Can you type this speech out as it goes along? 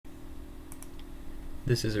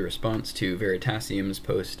This is a response to Veritasium's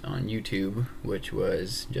post on YouTube, which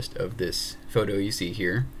was just of this photo you see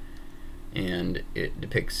here. And it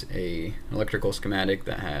depicts an electrical schematic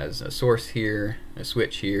that has a source here, a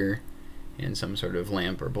switch here, and some sort of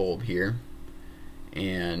lamp or bulb here.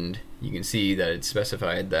 And you can see that it's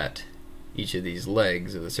specified that each of these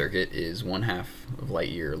legs of the circuit is 1/2 of light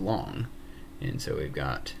year long. And so we've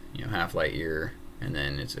got, half light year, and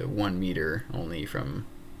then it's a 1 meter only from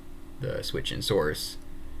the switch and source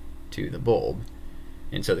to the bulb.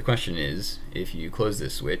 And so the question is, if you close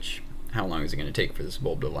this switch, how long is it going to take for this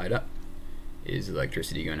bulb to light up? Is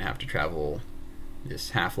electricity going to have to travel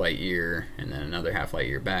this half light year and then another half light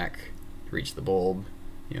year back to reach the bulb,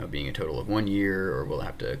 being a total of 1 year, or will it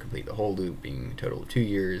have to complete the whole loop, being a total of 2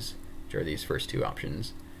 years, which are these first two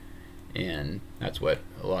options? And that's what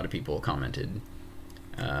a lot of people commented.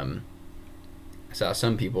 I saw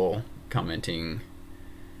some people commenting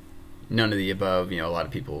none of the above. A lot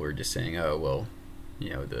of people were just saying, oh, well,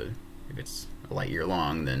 if it's a light year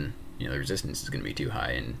long, then the resistance is going to be too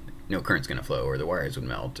high and no current's going to flow, or the wires would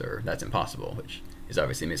melt, or that's impossible, which is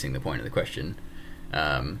obviously missing the point of the question.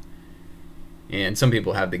 And some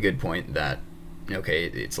people have the good point that, okay,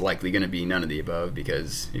 it's likely going to be none of the above,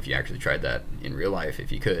 because if you actually tried that in real life,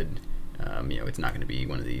 if you could, it's not going to be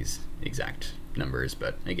one of these exact numbers.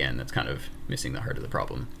 But again, that's kind of missing the heart of the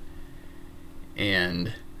problem.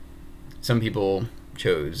 And some people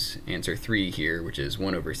chose answer 3 here, which is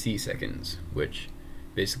 1/c seconds, which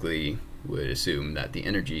basically would assume that the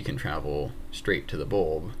energy can travel straight to the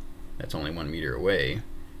bulb that's only 1 meter away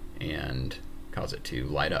and cause it to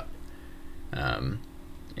light up.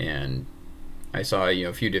 And I saw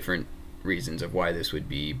a few different reasons of why this would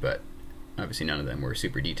be, but obviously none of them were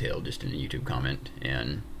super detailed, just in a YouTube comment.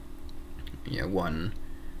 And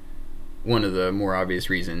one of the more obvious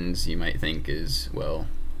reasons you might think is, well,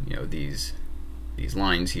 these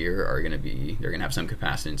lines here are going to they're going to have some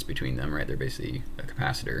capacitance between them, right? They're basically a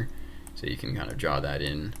capacitor, so you can kind of draw that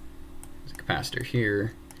in as a capacitor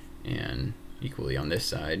here, and equally on this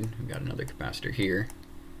side we've got another capacitor here.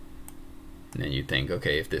 And then you'd think,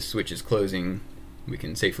 okay, if this switch is closing, we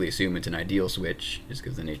can safely assume it's an ideal switch, just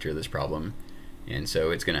because of the nature of this problem, and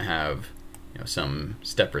so it's going to have some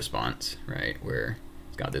step response, right, where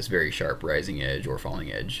it's got this very sharp rising edge or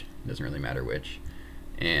falling edge, it doesn't really matter which.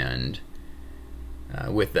 And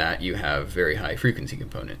with that, you have very high frequency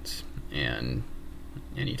components, and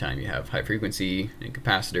anytime you have high frequency in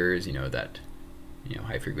capacitors, that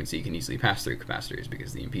high frequency can easily pass through capacitors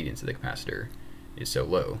because the impedance of the capacitor is so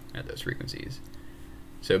low at those frequencies.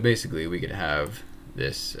 So basically, we could have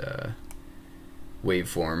this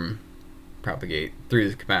waveform propagate through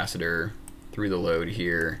the capacitor, through the load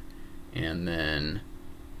here, and then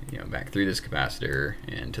back through this capacitor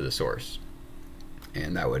and to the source.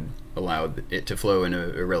 And that would allow it to flow in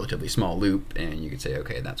a relatively small loop, and you could say,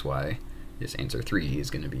 okay, that's why this answer 3 is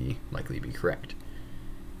going to likely be correct.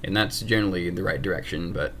 And that's generally the right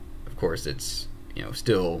direction, but of course it's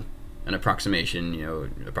still an approximation,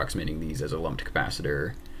 approximating these as a lumped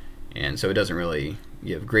capacitor, and so it doesn't really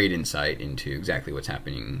give great insight into exactly what's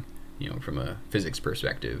happening from a physics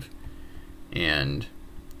perspective. And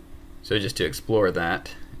so just to explore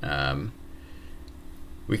that,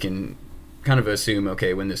 we can kind of assume,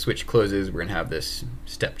 okay, when the switch closes, we're going to have this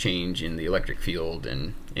step change in the electric field,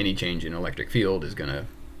 and any change in electric field is going to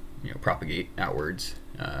propagate outwards,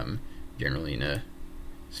 generally in a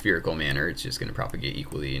spherical manner. It's just going to propagate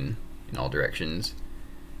equally in all directions.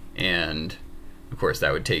 And of course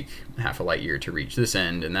that would take half a light year to reach this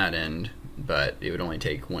end and that end, but it would only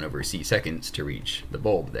take 1/c seconds to reach the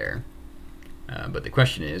bulb there. But the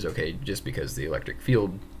question is, okay, just because the electric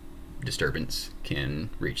field disturbance can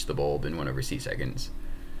reach the bulb in 1/c seconds,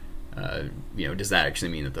 does that actually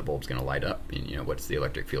mean that the bulb's going to light up? And what's the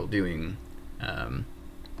electric field doing? And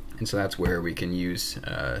so that's where we can use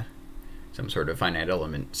some sort of finite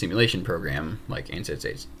element simulation program like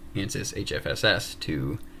Ansys HFSS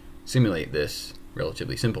to simulate this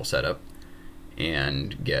relatively simple setup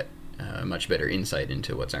and get much better insight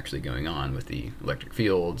into what's actually going on with the electric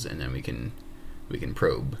fields. And then we can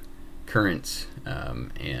probe currents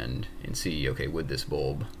and see, okay, would this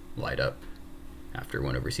bulb light up after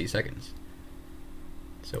 1/c seconds?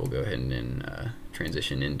 So we'll go ahead and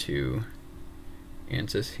transition into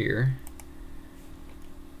Ansys here.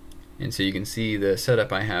 And so you can see the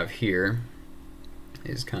setup I have here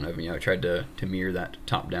is kind of, I tried to mirror that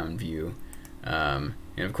top-down view. And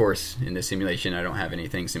of course, in this simulation, I don't have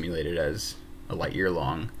anything simulated as a light year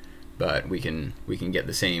long, but we can get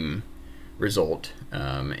the same result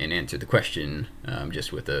and answer the question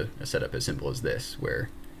just with a setup as simple as this, where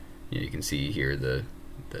you can see here the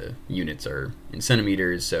the units are in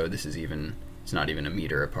centimeters, so this is even, it's not even a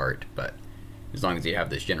meter apart, but as long as you have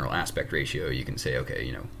this general aspect ratio, you can say, okay,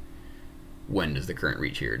 you know, when does the current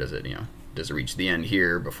reach here? Does it, you know, does it reach the end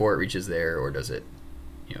here before it reaches there, or does it,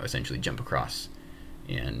 you know, essentially jump across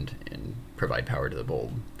and provide power to the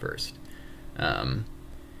bulb first?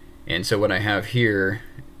 And so what I have here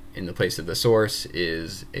in the place of the source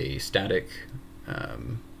is a static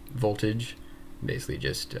voltage, basically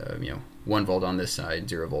just you know, 1 volt on this side,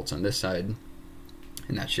 0 volts on this side,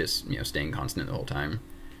 and that's just, you know, staying constant the whole time.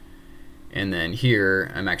 And then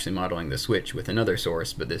here I'm actually modeling the switch with another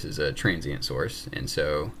source, but this is a transient source, and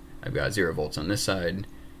so I've got 0 volts on this side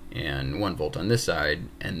and 1 volt on this side,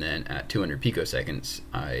 and then at 200 picoseconds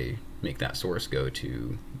I make that source go to,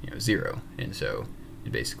 you know, 0, and so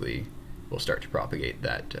it basically will start to propagate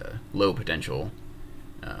that low potential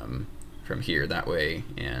from here that way,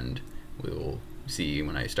 and we'll see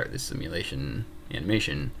when I start this simulation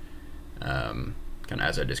animation, kind of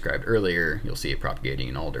as I described earlier, you'll see it propagating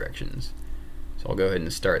in all directions. So I'll go ahead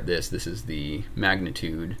and start this. This is the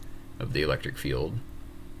magnitude of the electric field.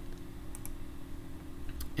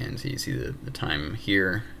 And so you see the time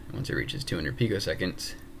here. Once it reaches 200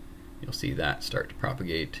 picoseconds, you'll see that start to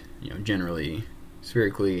propagate, you know, generally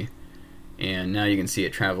spherically. And now you can see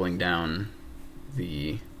it traveling down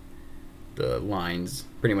the lines,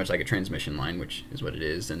 pretty much like a transmission line, which is what it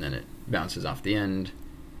is, and then it bounces off the end,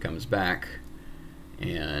 comes back,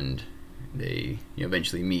 and they, you know,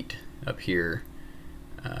 eventually meet up here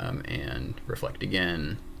and reflect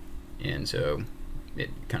again, and so it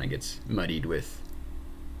kind of gets muddied with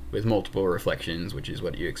multiple reflections, which is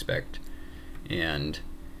what you expect. And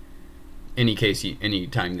any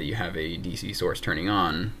time that you have a DC source turning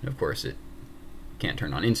on, of course it can't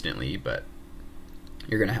turn on instantly, but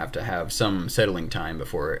you're going to have some settling time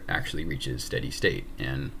before it actually reaches steady state.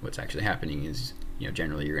 And what's actually happening is, you know,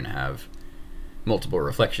 generally you're going to have multiple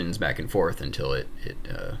reflections back and forth until it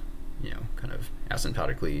you know, kind of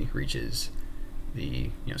asymptotically reaches the,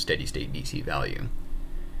 you know, steady state DC value.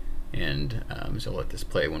 And so I'll let this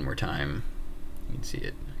play one more time. You can see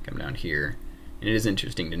it come down here. And it is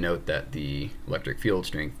interesting to note that the electric field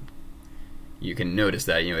strength, you can notice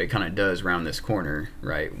that, you know, it kind of does round this corner,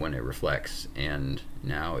 right, when it reflects, and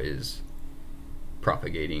now is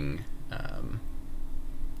propagating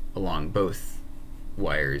along both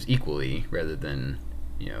wires equally, rather than,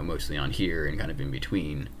 you know, mostly on here and kind of in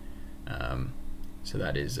between. So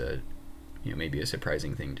that is you know, maybe a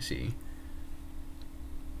surprising thing to see.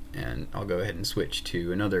 And I'll go ahead and switch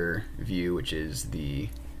to another view, which is the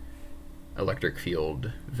electric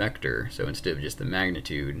field vector. So instead of just the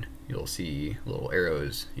magnitude, you'll see little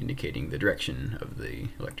arrows indicating the direction of the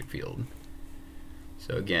electric field.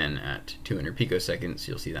 So again, at 200 picoseconds,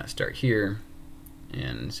 you'll see that start here,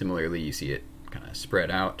 and similarly you see it kind of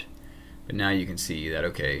spread out. But now you can see that,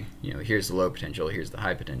 okay, you know, here's the low potential, here's the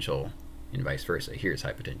high potential, and vice versa. Here's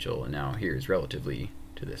high potential, and now here's relatively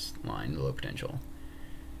to this line, the low potential.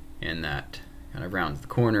 And that kind of rounds the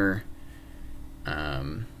corner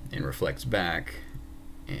and reflects back,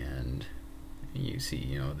 and you see,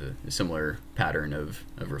 you know, the similar pattern of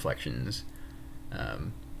reflections.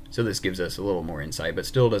 So this gives us a little more insight, but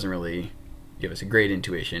still doesn't really give us a great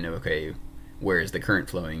intuition of, okay, where is the current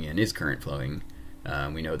flowing, and is current flowing?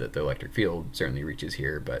 We know that the electric field certainly reaches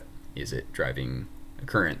here, but is it driving a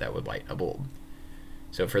current that would light a bulb?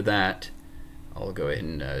 So for that, I'll go ahead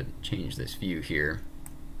and change this view here.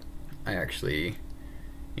 I actually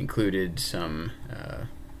included some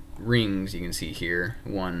rings you can see here,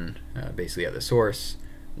 one basically at the source,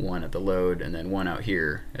 one at the load, and then one out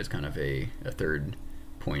here as kind of a third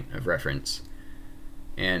point of reference.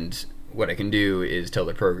 And what I can do is tell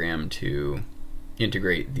the program to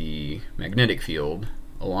integrate the magnetic field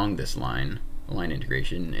along this line, a line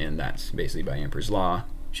integration, and that's basically by Ampere's law,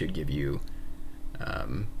 should give you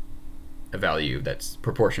a value that's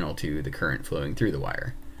proportional to the current flowing through the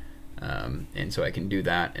wire. And so I can do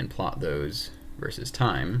that and plot those versus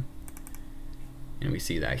time, and we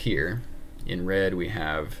see that here. In red we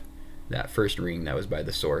have that first ring that was by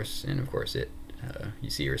the source, and of course it you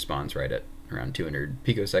see a response right at around 200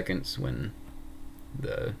 picoseconds when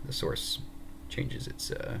the source changes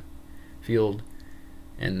its field.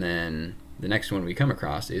 And then the next one we come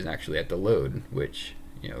across is actually at the load, which,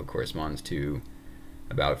 you know, corresponds to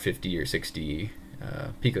about 50 or 60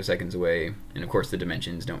 picoseconds away. And of course the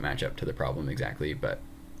dimensions don't match up to the problem exactly, but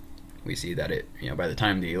we see that it, you know, by the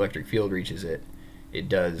time the electric field reaches it, it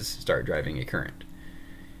does start driving a current.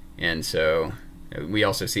 And so we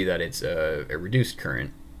also see that it's a reduced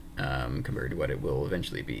current compared to what it will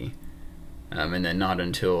eventually be. And then not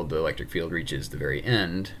until the electric field reaches the very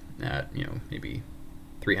end at, you know, maybe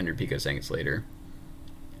 300 picoseconds later,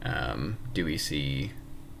 do we see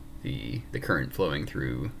the current flowing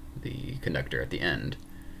through the conductor at the end,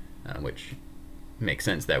 which makes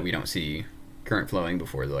sense that we don't see current flowing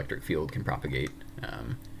before the electric field can propagate.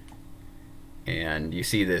 And you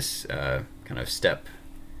see this kind of step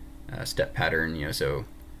pattern, so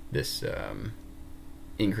this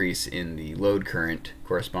increase in the load current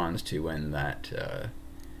corresponds to when that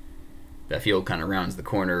field kind of rounds the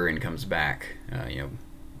corner and comes back,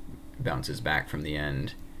 bounces back from the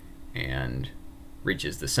end and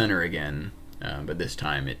reaches the center again, but this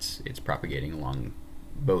time it's propagating along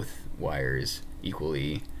both wires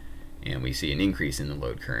equally, and we see an increase in the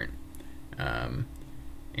load current.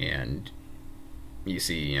 And you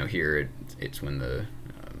see, here it's when the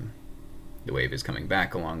wave is coming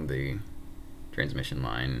back along the transmission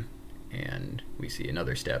line, and we see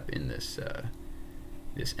another step in this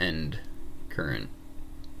this end current,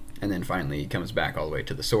 and then finally it comes back all the way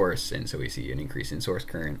to the source, and so we see an increase in source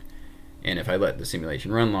current. And if I let the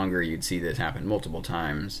simulation run longer, you'd see this happen multiple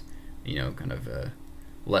times, kind of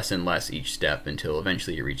less and less each step until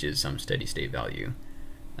eventually it reaches some steady state value.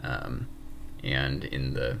 And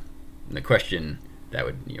in the question, that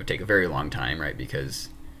would take a very long time, right? Because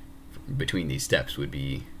between these steps would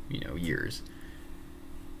be years.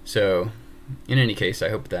 So in any case, I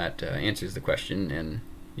hope that answers the question. And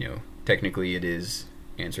technically it is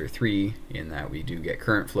answer 3 in that we do get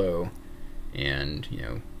current flow, and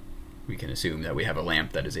we can assume that we have a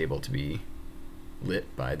lamp that is able to be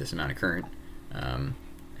lit by this amount of current.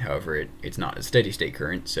 However, it's not a steady state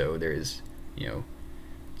current, so there is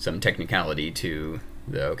some technicality to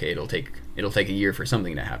the it'll take a year for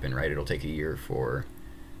something to happen, right? It'll take a year for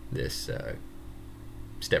this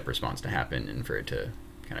step response to happen and for it to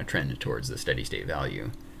kind of trend towards the steady state value.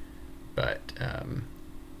 But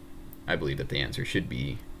I believe that the answer should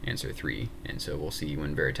be answer 3, and so we'll see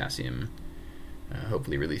when Veritasium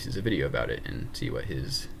hopefully releases a video about it and see what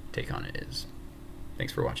his take on it is.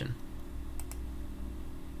 Thanks for watching.